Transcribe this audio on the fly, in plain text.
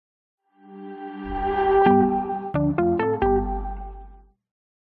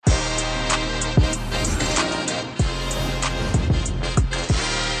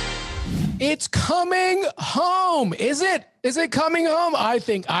It's coming home. Is it? Is it coming home? I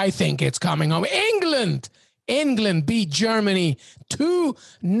think it's coming home. England beat Germany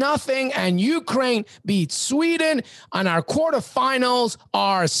 2-0, and Ukraine beat Sweden. And our quarterfinals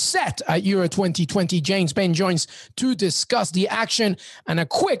are set at Euro 2020. James Ben joins to discuss the action and a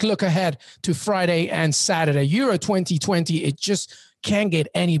quick look ahead to Friday and Saturday. Euro 2020, it just can't get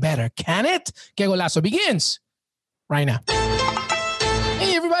any better, can it? Que Golazo begins right now.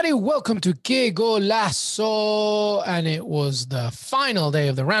 Hey everybody, welcome to Que Golazo, and it was the final day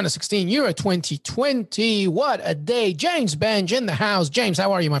of the round of 16 Euro 2020. What a day. James Benj in the house. James,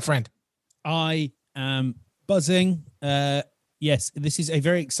 how are you, my friend? I am buzzing. Yes, this is a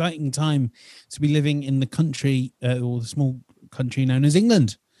very exciting time to be living in the country, or the small country known as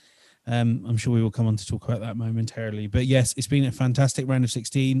England. I'm sure we will come on to talk about that momentarily. But yes, it's been a fantastic round of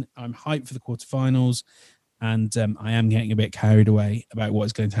 16. I'm hyped for the quarterfinals. And I am getting a bit carried away about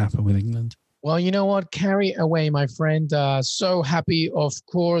what's going to happen with England. Well, you know what? Carry away, my friend. So happy, of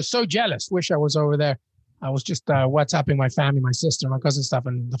course. So jealous. Wish I was over there. I was just WhatsApping my family, my sister, my cousin stuff,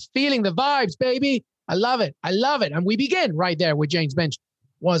 and feeling the vibes, baby. I love it. I love it. And we begin right there with James Bench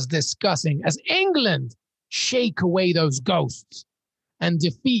was discussing as England shake away those ghosts and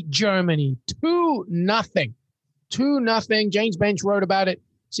defeat Germany 2-0. 2-0. James Bench wrote about it.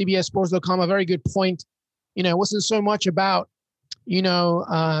 CBSSports.com, a very good point. You know, it wasn't so much about,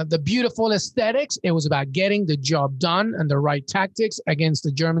 the beautiful aesthetics. It was about getting the job done and the right tactics against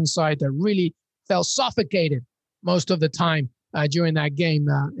the German side that really felt suffocated most of the time during that game.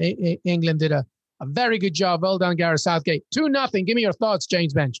 England did a very good job. Well done, Gareth Southgate. 2-0. Give me your thoughts,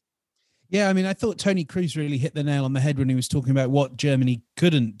 James Bench. Yeah, I mean, I thought Tony Kroos really hit the nail on the head when he was talking about what Germany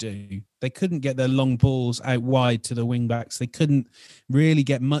couldn't do. They couldn't get their long balls out wide to the wing-backs. They couldn't really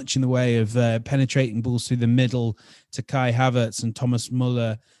get much in the way of penetrating balls through the middle to Kai Havertz and Thomas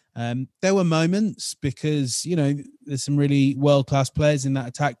Muller. There were moments because, there's some really world-class players in that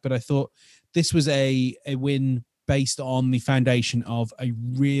attack, but I thought this was a win based on the foundation of a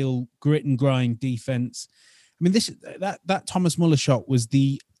real grit and grind defense. I mean, that Thomas Muller shot was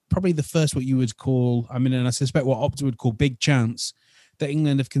probably the first what you would call, and I suspect what Opta would call big chance that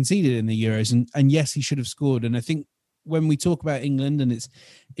England have conceded in the Euros. And yes, he should have scored. And I think when we talk about England, and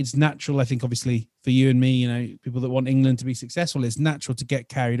it's natural, I think, obviously, for you and me, people that want England to be successful, it's natural to get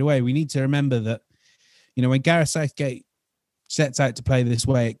carried away. We need to remember that, when Gareth Southgate sets out to play this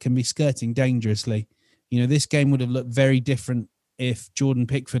way, it can be skirting dangerously. This game would have looked very different if Jordan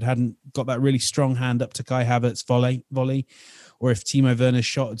Pickford hadn't got that really strong hand up to Kai Havertz's volley, or if Timo Werner's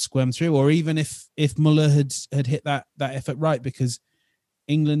shot had squirmed through, or even if Muller had hit that effort right, because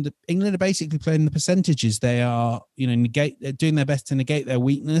England are basically playing the percentages. They are, doing their best to negate their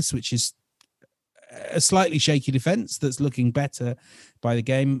weakness, which is a slightly shaky defence that's looking better by the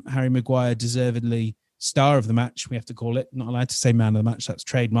game. Harry Maguire deservedly star of the match, we have to call it. Not allowed to say man of the match, that's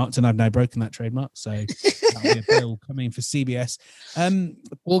trademarked, and I've now broken that trademark, so that'll be a bill coming for CBS.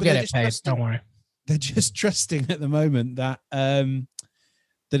 We'll get it paid, don't worry. They're just trusting at the moment that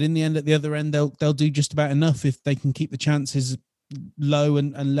that in the end, at the other end, they'll do just about enough if they can keep the chances low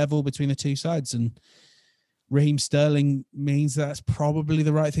and level between the two sides. And Raheem Sterling means that's probably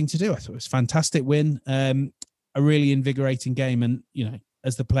the right thing to do. I thought it was a fantastic win, a really invigorating game, and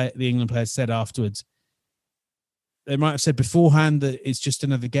as the England players said afterwards, they might have said beforehand that it's just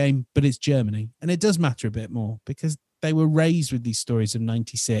another game, but it's Germany. And it does matter a bit more because they were raised with these stories of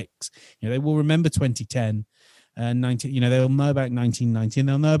 96. They will remember 2010 and 90. They'll know about 1990 and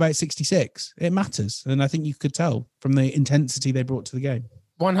they'll know about 66. It matters. And I think you could tell from the intensity they brought to the game.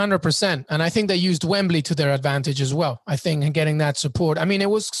 100%. And I think they used Wembley to their advantage as well. I think in getting that support. It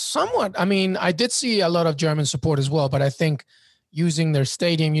was somewhat, I did see a lot of German support as well, but I think using their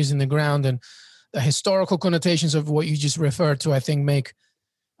stadium, using the ground, and the historical connotations of what you just referred to, I think make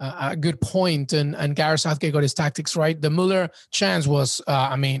a good point. And Gareth Southgate got his tactics right. The Muller chance was,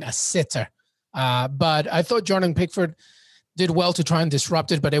 a sitter. But I thought Jordan Pickford did well to try and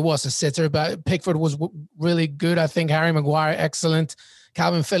disrupt it, but it was a sitter. But Pickford was really good. I think Harry Maguire, excellent.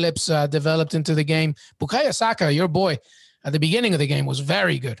 Calvin Phillips developed into the game. Bukayo Saka, your boy, at the beginning of the game was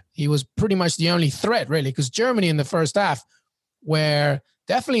very good. He was pretty much the only threat, really, because Germany in the first half were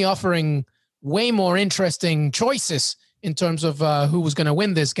definitely offering way more interesting choices in terms of who was going to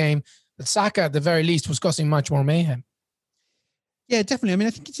win this game. But Saka, at the very least, was causing much more mayhem. Yeah, definitely.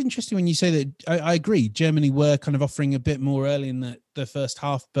 I think it's interesting when you say that. I agree. Germany were kind of offering a bit more early in the first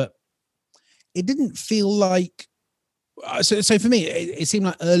half, but it didn't feel like... So for me, it seemed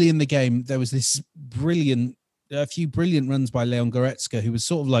like early in the game, there was a few brilliant runs by Leon Goretzka, who was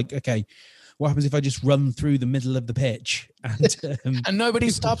sort of like, okay, what happens if I just run through the middle of the pitch and and nobody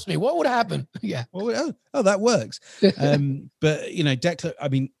stops me? What would happen? Yeah. Well, that works. But Declan. I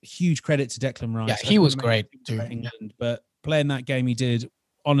mean, huge credit to Declan Rice. Yeah, he was great too. England, but playing that game he did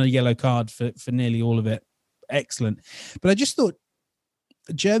on a yellow card for nearly all of it, excellent. But I just thought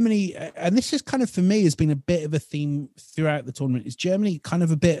Germany, and this is kind of for me has been a bit of a theme throughout the tournament, is Germany kind of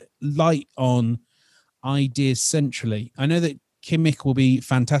a bit light on ideas centrally. I know that Kimmich will be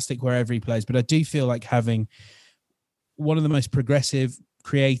fantastic wherever he plays, but I do feel like having one of the most progressive,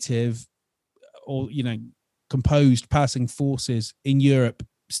 creative, or composed passing forces in Europe,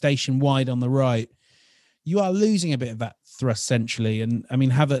 stationed wide on the right, you are losing a bit of that thrust centrally. And I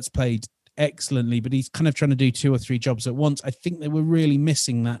mean, Havertz played excellently, but he's kind of trying to do 2 or 3 jobs at once. I think they were really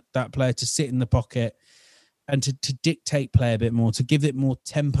missing that player to sit in the pocket and to dictate play a bit more, to give it more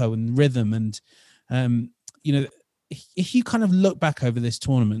tempo and rhythm. And if you kind of look back over this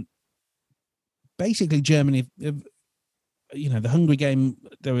tournament, basically Germany, the Hungary game,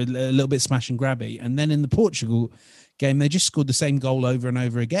 they were a little bit smash and grabby. And then in the Portugal game, they just scored the same goal over and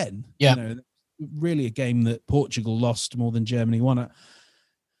over again. Yeah. Really a game that Portugal lost more than Germany won.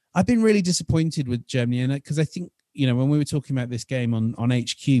 I've been really disappointed with Germany, and because I think, when we were talking about this game on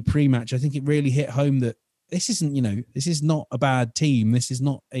HQ pre-match, I think it really hit home that this is not a bad team. This is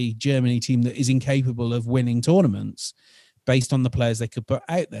not a Germany team that is incapable of winning tournaments based on the players they could put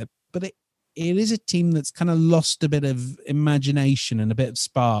out there. But it is a team that's kind of lost a bit of imagination and a bit of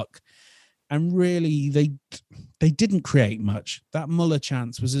spark. And really, they didn't create much. That Muller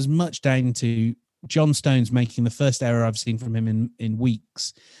chance was as much down to John Stones making the first error I've seen from him in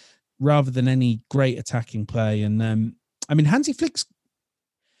weeks, rather than any great attacking play. And Hansi Flick's,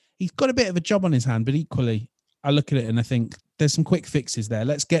 he's got a bit of a job on his hand, but equally, I look at it and I think there's some quick fixes there.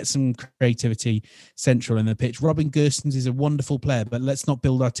 Let's get some creativity central in the pitch. Robin Gosens is a wonderful player, but let's not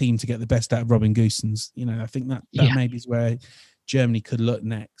build our team to get the best out of Robin Gosens. I think that maybe is where Germany could look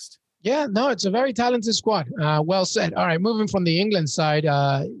next. Yeah, no, it's a very talented squad. Well said. All right, moving from the England side,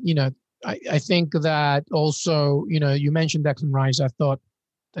 I think that also, you mentioned Declan Rice. I thought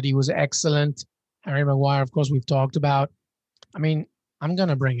that he was excellent. Harry Maguire, of course, we've talked about. I mean, I'm going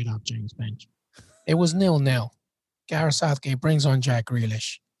to bring it up, James Bench. It was 0-0. Gareth Southgate brings on Jack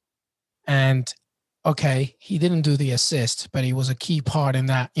Grealish. And, okay, he didn't do the assist, but he was a key part in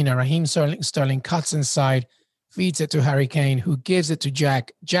that. Raheem Sterling cuts inside, feeds it to Harry Kane, who gives it to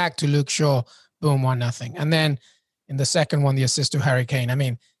Jack to Luke Shaw, boom, 1-0. And then in the second one, the assist to Harry Kane. I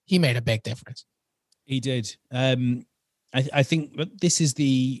mean, he made a big difference. He did. I think this is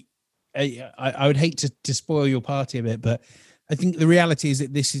I would hate to spoil your party a bit, but I think the reality is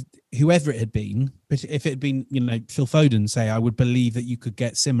that this is whoever it had been, but if it had been, Phil Foden, say, I would believe that you could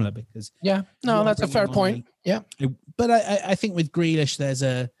get similar because. Yeah, no, that's a fair point. Yeah. But I think with Grealish, there's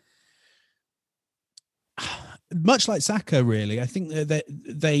much like Saka, really, I think that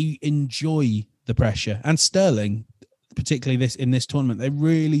they enjoy the pressure, and Sterling, particularly in this tournament, they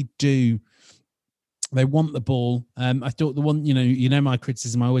really do. They want the ball. I thought the one, my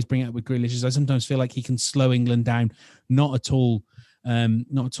criticism I always bring out with Grealish is I sometimes feel like he can slow England down. Not at all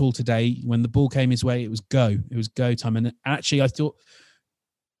today. When the ball came his way, it was go time. And actually, I thought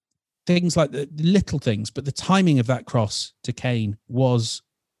things like the little things, but the timing of that cross to Kane was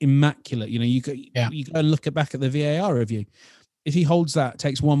immaculate. You go and look back at the VAR review. If he holds that,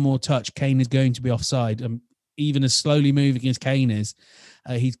 takes one more touch, Kane is going to be offside. Even as slowly moving as Kane is,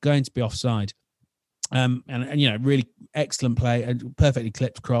 he's going to be offside. And really excellent play, a perfectly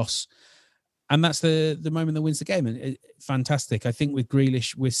clipped cross. And that's the moment that wins the game. And fantastic. I think with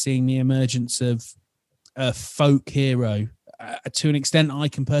Grealish, we're seeing the emergence of a folk hero. To an extent, I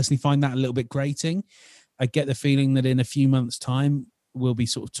can personally find that a little bit grating. I get the feeling that in a few months' time, we'll be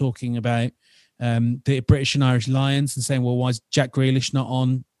sort of talking about the British and Irish Lions and saying, well, why is Jack Grealish not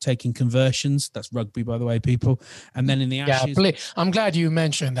on taking conversions? That's rugby, by the way, people. And then in the Ashes... Yeah, I'm glad you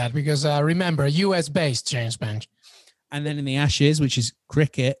mentioned that because remember, US-based, James Bench. And then in the Ashes, which is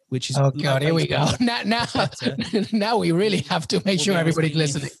cricket, which is... Oh, God, here we go. Now we really have to make sure everybody's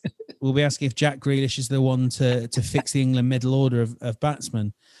listening. We'll be asking if Jack Grealish is the one to fix the England middle order of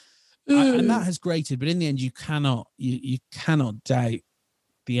batsmen. And that has grated, but in the end, you cannot doubt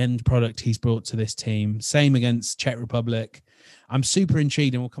the end product he's brought to this team. Same against Czech Republic. I'm super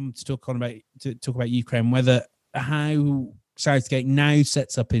intrigued, and we'll come to talk about Ukraine, whether how Southgate now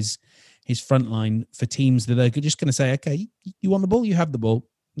sets up his front line for teams that are just going to say, okay, you want the ball, you have the ball.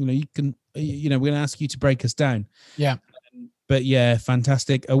 You can. We're going to ask you to break us down. Yeah. But yeah,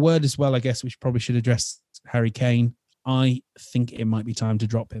 fantastic. A word as well, I guess, which probably should address Harry Kane. I think it might be time to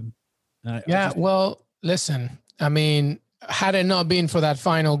drop him. Well, listen, I mean, had it not been for that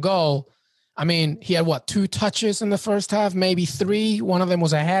final goal, I mean, he had what, 2 touches in the first half, maybe 3. One of them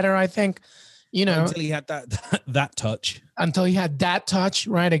was a header, I think. Until he had that touch. Until he had that touch,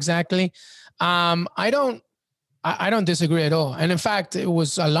 right? Exactly. I don't disagree at all. And in fact, it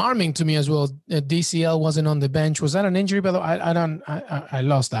was alarming to me as well. DCL wasn't on the bench. Was that an injury? By the way, I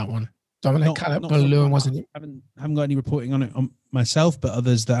lost that one. Dominic Calvert-Lewin wasn't. I haven't got any reporting on it on myself, but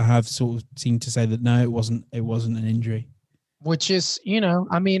others that have sort of seemed to say that no, it wasn't an injury. Which is,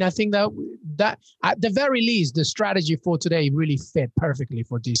 I mean, I think that at the very least, the strategy for today really fit perfectly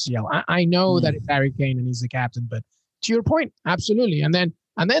for DCL. I know that it's Harry Kane and he's the captain, but to your point, absolutely. And then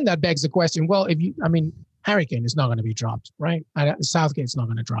that begs the question, well, Harry Kane is not going to be dropped, right? Southgate's not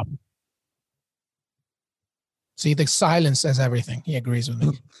going to drop him. See, the silence says everything. He agrees with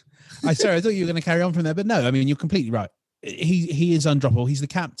me. I thought you were going to carry on from there, but no, I mean, you're completely right. He is undroppable. He's the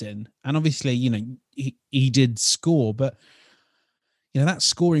captain. And obviously, he did score, but that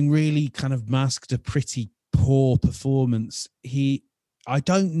scoring really kind of masked a pretty poor performance. I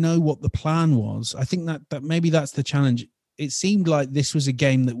don't know what the plan was. I think that maybe that's the challenge. It seemed like this was a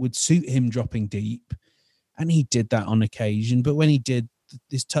game that would suit him dropping deep, and he did that on occasion. But when he did,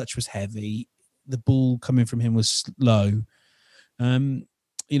 his touch was heavy. The ball coming from him was slow.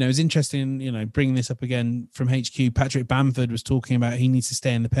 It was interesting, bringing this up again from HQ. Patrick Bamford was talking about he needs to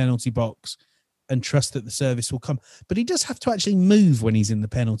stay in the penalty box and trust that the service will come. But he does have to actually move when he's in the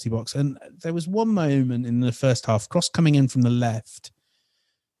penalty box. And there was one moment in the first half, cross coming in from the left,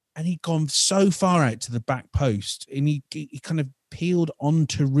 and he'd gone so far out to the back post, and he kind of peeled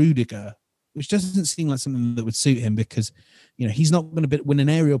onto Rudiger, which doesn't seem like something that would suit him because, he's not going to win an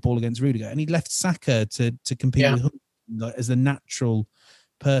aerial ball against Rudiger. And he left Saka to compete with him as the natural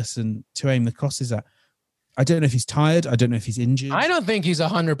person to aim the crosses at. I don't know if he's tired. I don't know if he's injured. I don't think he's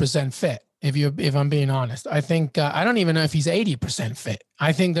 100% fit. If I'm being honest, I think I don't even know if he's 80% fit.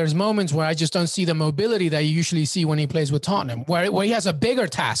 I think there's moments where I just don't see the mobility that you usually see when he plays with Tottenham, where he has a bigger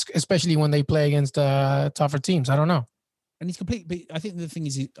task, especially when they play against tougher teams. I don't know. And he's completely. I think the thing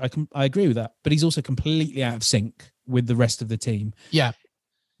is, I agree with that, but he's also completely out of sync with the rest of the team. Yeah,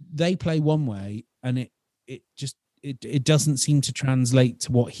 they play one way, and it doesn't seem to translate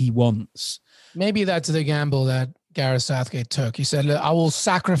to what he wants. Maybe that's the gamble that Gareth Southgate took. He said, "Look, I will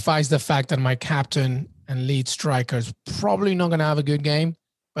sacrifice the fact that my captain and lead striker is probably not going to have a good game,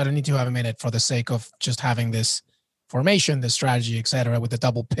 but I need to have him in it for the sake of just having this formation, this strategy, etc., with the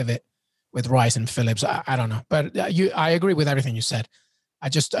double pivot with Rice and Phillips." I don't know, but I agree with everything you said. I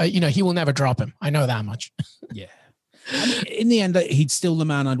just, he will never drop him. I know that much. Yeah. I mean, in the end, he's still the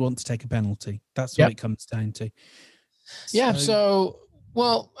man I'd want to take a penalty. That's what it comes down to. Yeah. So,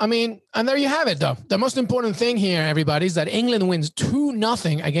 well, I mean, and there you have it, though. The most important thing here, everybody, is that England wins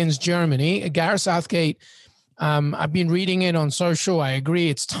 2-0 against Germany. Gareth Southgate, I've been reading it on social. I agree.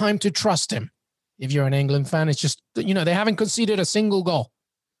 It's time to trust him. If you're an England fan, it's just, they haven't conceded a single goal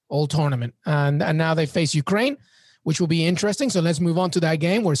all tournament. And now they face Ukraine, which will be interesting. So let's move on to that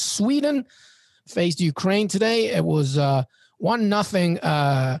game where Sweden faced Ukraine today. It was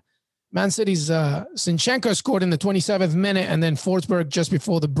 1-0. Man City's Zinchenko scored in the 27th minute, and then Forsberg just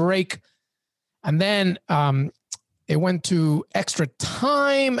before the break. And then it went to extra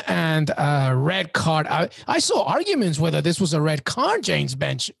time and a red card. I saw arguments whether this was a red card, James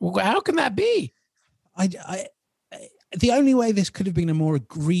Bench. How can that be? The only way this could have been a more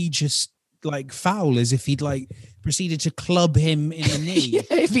egregious foul is if he'd proceeded to club him in the knee. Yeah,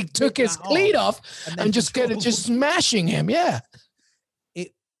 if he took his cleat off and just smashing him. Yeah.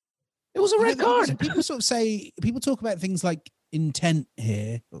 It was a red card. People talk about things like intent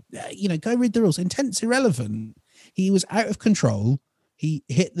here. Go read the rules. Intent's irrelevant. He was out of control. He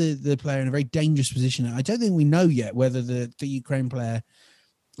hit the player in a very dangerous position. I don't think we know yet whether the Ukraine player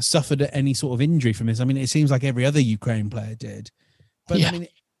suffered any sort of injury from this. I mean, it seems like every other Ukraine player did. But yeah. I mean,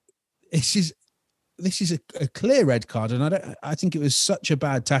 this is a clear red card, and I think it was such a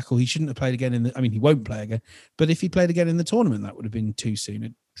bad tackle. He shouldn't have played again he won't play again. But if he played again in the tournament, that would have been too soon. A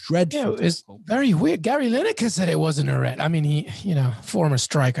dreadful. Yeah, it was very weird. Gary Lineker said it wasn't a red. I mean, he, former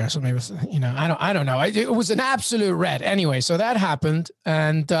striker, so maybe I don't know. It was an absolute red anyway. So that happened,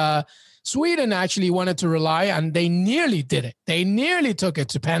 and Sweden actually wanted to rely, and they nearly did it. They nearly took it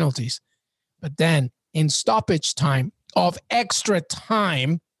to penalties, but then in stoppage time of extra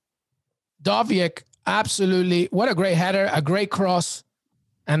time, Doviak, absolutely, what a great header, a great cross,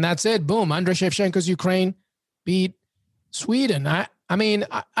 and that's it. Boom, Andrei Shevchenko's Ukraine beat Sweden. I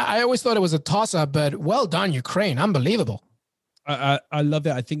always thought it was a toss-up, but well done, Ukraine. Unbelievable. I love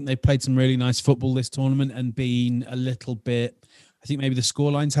it. I think they've played some really nice football this tournament and been a little bit I think maybe the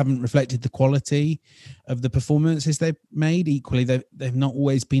scorelines haven't reflected the quality of the performances they've made. Equally, they've not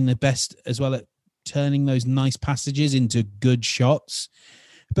always been the best as well at turning those nice passages into good shots.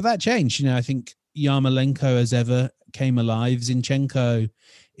 But that changed. I think Yarmolenko, as ever, came alive. Zinchenko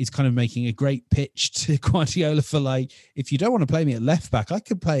is kind of making a great pitch to Guardiola for, like, if you don't want to play me at left back, I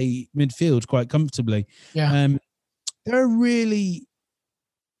could play midfield quite comfortably. Yeah.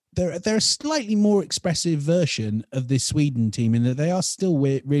 They're a slightly more expressive version of this Sweden team in that they are still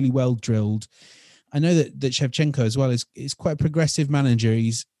really well drilled. I know that Shevchenko as well is quite a progressive manager.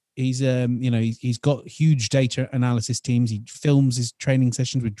 He's got huge data analysis teams. He films his training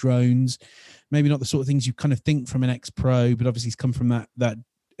sessions with drones. Maybe not the sort of things you kind of think from an ex-pro, but obviously he's come from that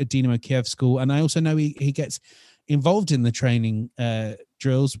Dynamo Kiev school. And I also know he gets involved in the training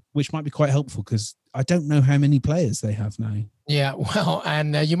drills, which might be quite helpful because I don't know how many players they have now. Yeah, well,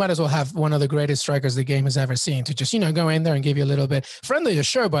 and you might as well have one of the greatest strikers the game has ever seen to just, go in there and give you a little bit. Friendly to the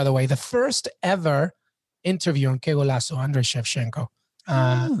show, by the way, the first ever interview on Que Golazo, Andrei Shevchenko.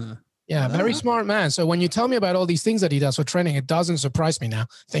 Yeah, very smart man. So when you tell me about all these things that he does for training, it doesn't surprise me now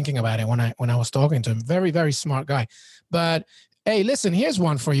thinking about it when I was talking to him. Very, very smart guy. But hey, listen, here's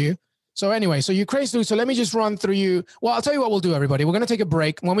one for you. So anyway, so Ukraine's through. So let me just run through you. Well, I'll tell you what we'll do, everybody. We're going to take a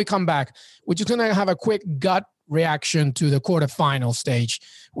break. When we come back, we're just going to have a quick gut reaction to the quarterfinal stage,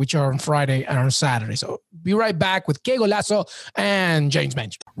 which are on Friday and on Saturday. So be right back with Que Golazo and James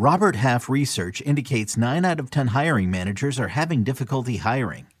Bench. Robert Half research indicates 9 out of 10 hiring managers are having difficulty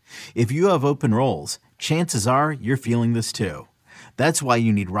hiring. If you have open roles, chances are you're feeling this too. That's why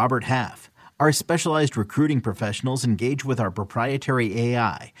you need Robert Half. Our specialized recruiting professionals engage with our proprietary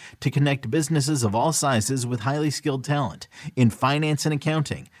AI to connect businesses of all sizes with highly skilled talent in finance and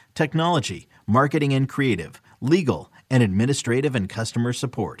accounting, technology, marketing and creative, legal, and administrative and customer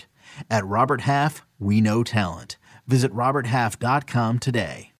support. At Robert Half, we know talent. Visit roberthalf.com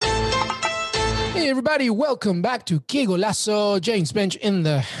today. Hey, everybody. Welcome back to Que Golazo. James Bench in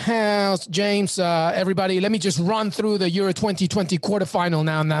the house. James, everybody, let me just run through the Euro 2020 quarterfinal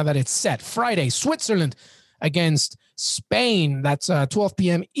now that it's set. Friday, Switzerland against Spain. That's 12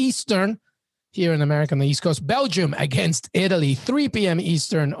 p.m. Eastern here in America on the East Coast. Belgium against Italy, 3 p.m.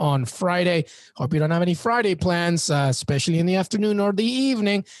 Eastern on Friday. Hope you don't have any Friday plans, especially in the afternoon or the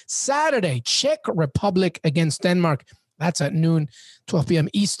evening. Saturday, Czech Republic against Denmark. That's at noon, 12 p.m.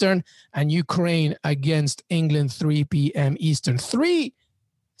 Eastern, and Ukraine against England, 3 p.m. Eastern. Three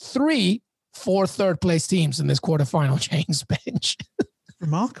for third place teams in this quarterfinal, James Bench.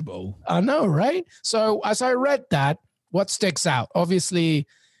 Remarkable. I know, right? So as I read that, what sticks out? Obviously,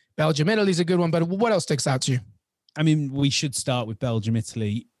 Belgium, Italy is a good one, but what else sticks out to you? I mean, we should start with Belgium,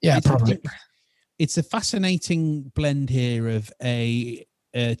 Italy. Yeah, probably. It's a fascinating blend here of a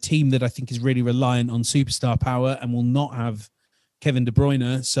team that I think is really reliant on superstar power and will not have Kevin De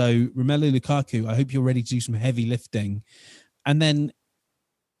Bruyne. So Romelu Lukaku, I hope you're ready to do some heavy lifting. And then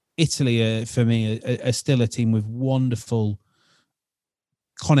Italy, for me, are still a team with wonderful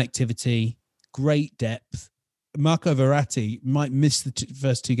connectivity, great depth. Marco Verratti might miss the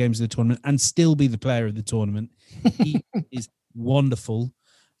first 2 games of the tournament and still be the player of the tournament. He is wonderful.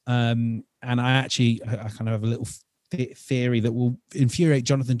 And I kind of have a little theory that will infuriate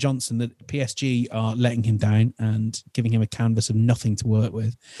Jonathan Johnson that PSG are letting him down and giving him a canvas of nothing to work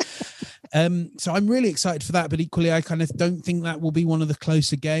with. So I'm really excited for that, but equally I kind of don't think that will be one of the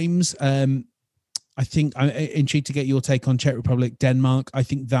closer games. I think I'm intrigued to get your take on Czech Republic, Denmark. I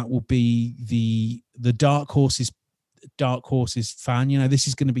think that will be the dark horses fan. This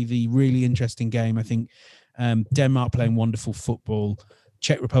is going to be the really interesting game. I think Denmark playing wonderful football,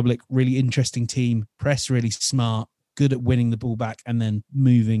 Czech Republic, really interesting team, press really smart, good at winning the ball back and then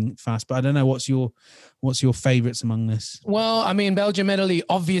moving fast. But I don't know, what's your favorites among this? Well, I mean, Belgium, Italy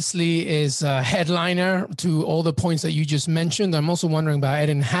obviously is a headliner to all the points that you just mentioned. I'm also wondering about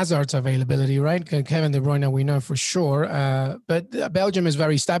Eden Hazard's availability, right? Kevin De Bruyne, we know for sure. But Belgium is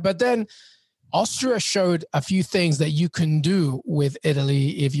very stacked. But then Austria showed a few things that you can do with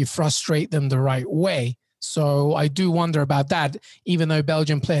Italy if you frustrate them the right way. So I do wonder about that, even though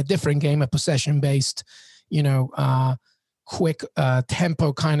Belgium play a different game, a possession-based, quick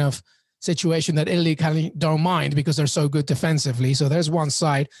tempo kind of situation that Italy kind of don't mind because they're so good defensively. So there's one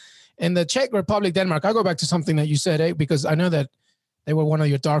side. In the Czech Republic, Denmark, I'll go back to something that you said, because I know that they were one of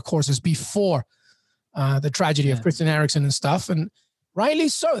your dark horses before the tragedy of Christian Eriksen and stuff. And rightly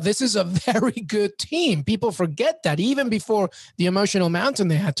so. This is a very good team. People forget that even before the emotional mountain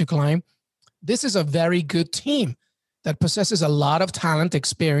they had to climb, this is a very good team that possesses a lot of talent,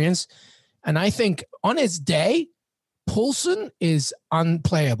 experience. And I think on his day, Poulsen is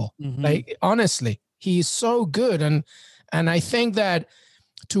unplayable. Mm-hmm. Like, honestly, he's so good. And And I think that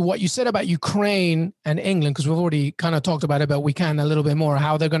to what you said about Ukraine and England, because we've already kind of talked about it, but we can a little bit more,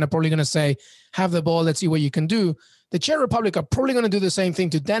 how they're probably going to say, have the ball, let's see what you can do. The Czech Republic are probably going to do the same thing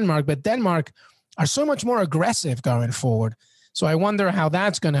to Denmark, but Denmark are so much more aggressive going forward. So I wonder how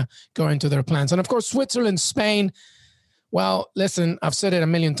that's going to go into their plans. And of course, Switzerland, Spain. Well, listen, I've said it a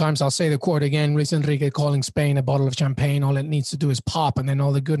million times. I'll say the quote again. Luis Enrique calling Spain a bottle of champagne. All it needs to do is pop, and then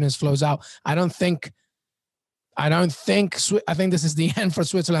all the goodness flows out. I think this is the end for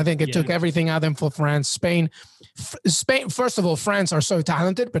Switzerland. I think it took everything out of them for France. Spain, first of all, France are so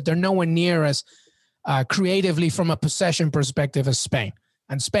talented, but they're nowhere near as creatively from a possession perspective as Spain.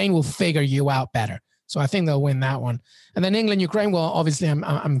 And Spain will figure you out better. So I think they'll win that one. And then England, Ukraine, well, obviously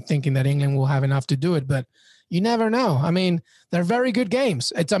I'm thinking that England will have enough to do it, but you never know. I mean, they're very good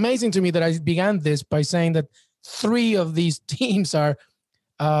games. It's amazing to me that I began this by saying that 3 of these teams are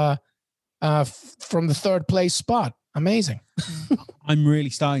from the third place spot. Amazing. I'm really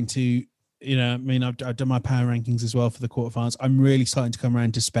starting to, I've done my power rankings as well for the quarterfinals. I'm really starting to come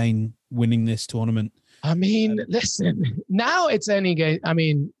around to Spain winning this tournament. I mean, listen, now it's any game. I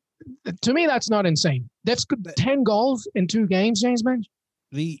mean, to me, that's not insane. That's good. 10 goals in 2 games, James Bench.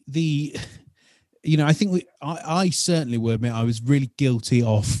 I think I certainly would admit I was really guilty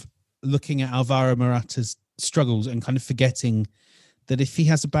of looking at Alvaro Morata's struggles and kind of forgetting that if he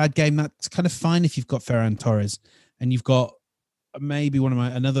has a bad game, that's kind of fine if you've got Ferran Torres and you've got maybe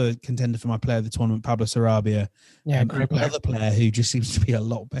another contender for my player of the tournament, Pablo Sarabia. Yeah, great player. Another player who just seems to be a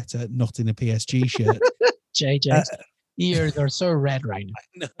lot better not in a PSG shirt. JJ, ears are so red right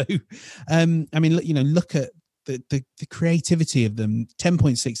now. No, I mean, look at the creativity of them.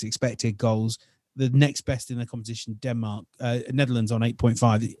 10.6 expected goals. The next best in the competition, Denmark, Netherlands on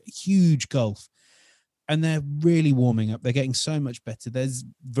 8.5. Huge gulf. And they're really warming up. They're getting so much better. There's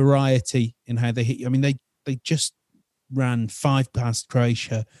variety in how they hit you. I mean, they just ran 5 past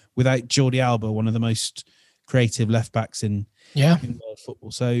Croatia without Jordi Alba, one of the most creative left backs in world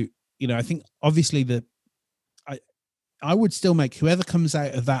football. So, I think obviously I would still make whoever comes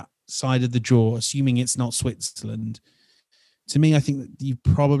out of that side of the draw, assuming it's not Switzerland. To me, I think that you've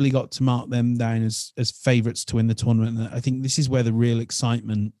probably got to mark them down as favourites to win the tournament. And I think this is where the real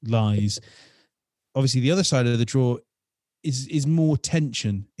excitement lies. Obviously, the other side of the draw is more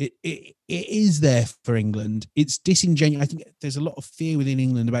tension. It is there for England. It's disingenuous. I think there's a lot of fear within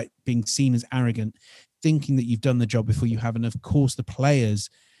England about being seen as arrogant, thinking that you've done the job before you have. And of course, the players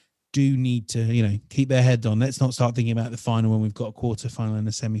do need to, keep their head on. Let's not start thinking about the final when we've got a quarter-final and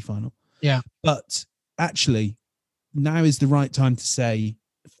a semi-final. Yeah. But actually, now is the right time to say,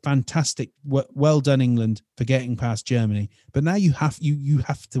 fantastic, well done, England, for getting past Germany. But now you have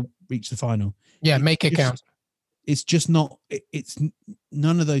to reach the final. Yeah, make it count. It's just not. It's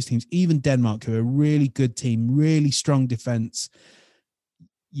none of those teams. Even Denmark, who are a really good team, really strong defense.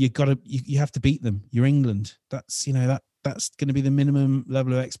 You have to beat them. You're England. That's that's going to be the minimum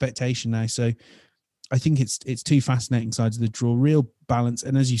level of expectation now. So I think it's 2 fascinating sides of the draw, real balance.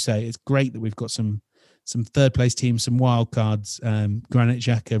 And as you say, it's great that we've got some third place teams, some wild cards. Granit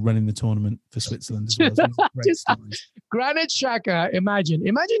Xhaka running the tournament for Switzerland as well. Granit Xhaka, imagine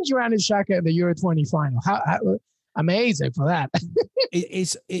Granit Xhaka in the Euro 20 final. How amazing for that.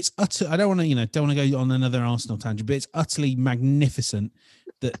 It's utter. I don't want to go on another Arsenal tangent, but it's utterly magnificent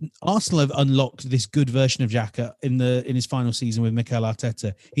that Arsenal have unlocked this good version of Xhaka in his final season with Mikel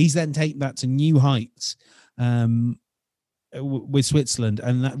Arteta. He's then taken that to new heights with Switzerland,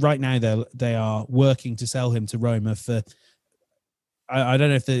 and that right now they are working to sell him to Roma for. I don't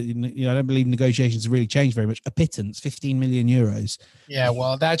know if I don't believe negotiations have really changed very much. A pittance, 15 million euros. Yeah,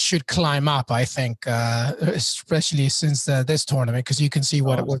 well, that should climb up, I think, especially since this tournament, because you can see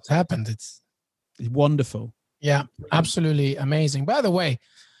what's happened. It's wonderful. Yeah, absolutely amazing. By the way,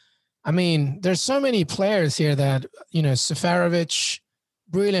 I mean, there's so many players here that, Seferovic,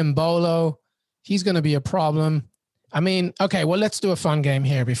 Brillon Bolo, he's going to be a problem. I mean, okay, well, let's do a fun game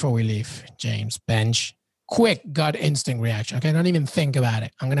here before we leave, James. Bench. Quick gut instinct reaction. Okay, don't even think about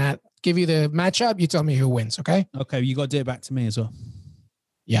it. I'm going to give you the matchup. You tell me who wins, okay? Okay, you got to do it back to me as well.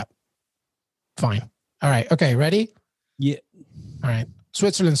 Yeah. Fine. All right. Okay, ready? Yeah. All right.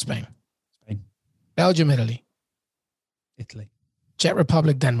 Switzerland, Spain. Spain. Belgium, Italy. Italy. Czech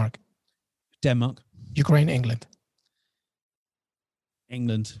Republic, Denmark. Denmark. Ukraine, England.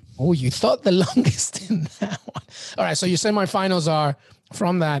 England. Oh, you thought the longest in that one. All right, so your semifinals are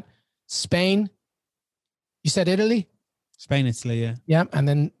from that Spain. You said Italy? Spain, Italy, yeah. Yeah, and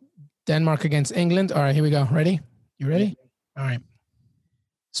then Denmark against England. All right, here we go. Ready? You ready? Yeah. All right.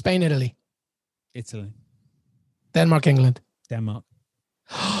 Spain, Italy. Italy. Denmark, England. Denmark.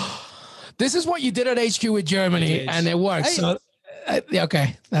 This is what you did at HQ with Germany, and it worked. So,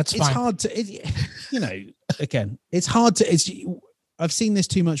 okay, that's fine. It's hard to, again, it's hard to. I've seen this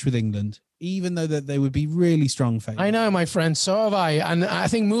too much with England, even though that they would be really strong favorites. I know, my friend. So have I. And I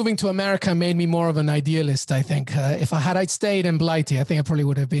think moving to America made me more of an idealist, I think. If I'd stayed in Blighty, I think I probably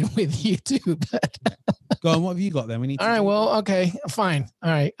would have been with you too. But go on, what have you got then? We need. All right, well, okay, fine.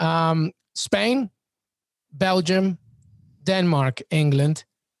 All right. Spain, Belgium, Denmark, England.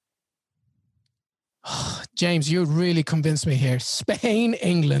 Oh, James, you really convinced me here. Spain,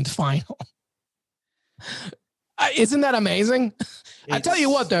 England final. Isn't that amazing? I tell you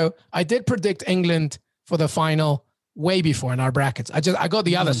what, though, I did predict England for the final way before in our brackets. I got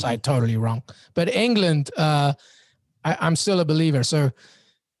the other side totally wrong. But England, I'm still a believer. So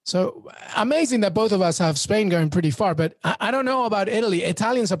amazing that both of us have Spain going pretty far. But I don't know about Italy.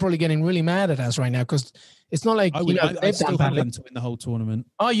 Italians are probably getting really mad at us right now because it's not like I still have them to win the whole tournament.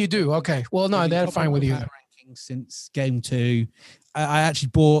 Oh, you do? Okay. Well, no, they're fine with you. Rankings since game 2. I actually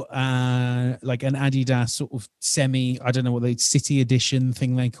bought like an Adidas sort of I don't know what City edition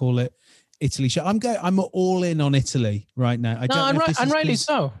thing they call it, Italy shirt. I'm all in on Italy right now. I'm rightly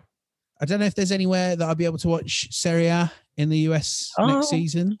so. I don't know if there's anywhere that I'll be able to watch Serie A in the US next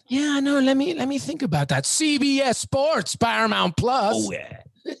season. Yeah, no, let me think about that. CBS Sports, Paramount Plus. Oh yeah.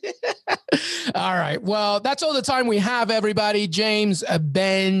 All right. Well, that's all the time we have, everybody. James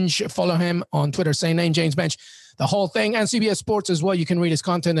Bench. Follow him on Twitter. Same name, James Bench. The whole thing. And CBS Sports as well. You can read his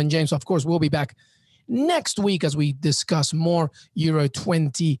content. And James, of course, will be back next week as we discuss more Euro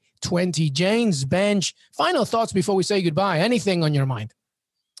 2020. James Bench, final thoughts before we say goodbye. Anything on your mind?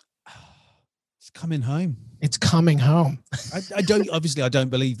 It's coming home. It's coming home. I don't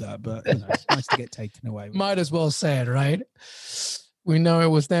believe that, but it's nice to get taken away. Might as well say it, right? We know it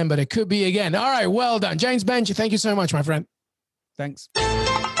was then, but it could be again. All right, well done. James Bench, thank you so much, my friend. Thanks.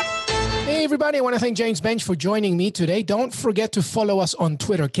 Hey, everybody. I want to thank James Bench for joining me today. Don't forget to follow us on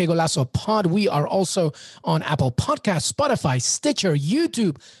Twitter, Que Golazo Pod. We are also on Apple Podcasts, Spotify, Stitcher,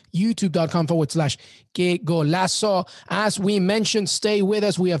 YouTube, youtube.com/Que Golazo. As we mentioned, stay with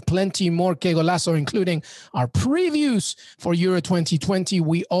us. We have plenty more Que Golazo, including our previews for Euro 2020.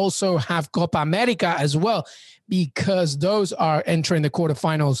 We also have Copa America as well, because those are entering the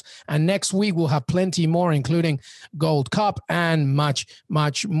quarterfinals. And next week, we'll have plenty more, including Gold Cup and much,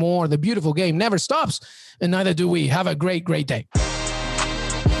 much more. The beautiful game never stops, and neither do we. Have a great, great day.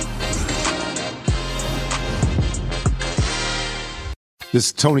 This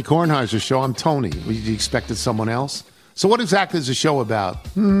is Tony Kornheiser's show. I'm Tony. You expected someone else? So what exactly is the show about?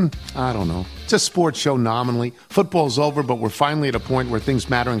 I don't know. It's a sports show nominally. Football's over, but we're finally at a point where things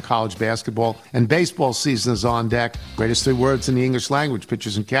matter in college basketball, and baseball season is on deck. Greatest 3 words in the English language,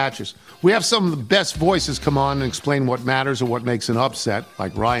 pitchers and catchers. We have some of the best voices come on and explain what matters or what makes an upset,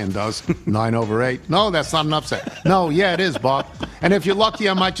 like Ryan does. 9/8. No, that's not an upset. No, yeah, it is, Bob. And if you're lucky,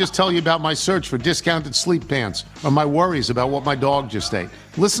 I might just tell you about my search for discounted sleep pants or my worries about what my dog just ate.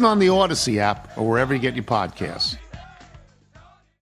 Listen on the Odyssey app or wherever you get your podcasts.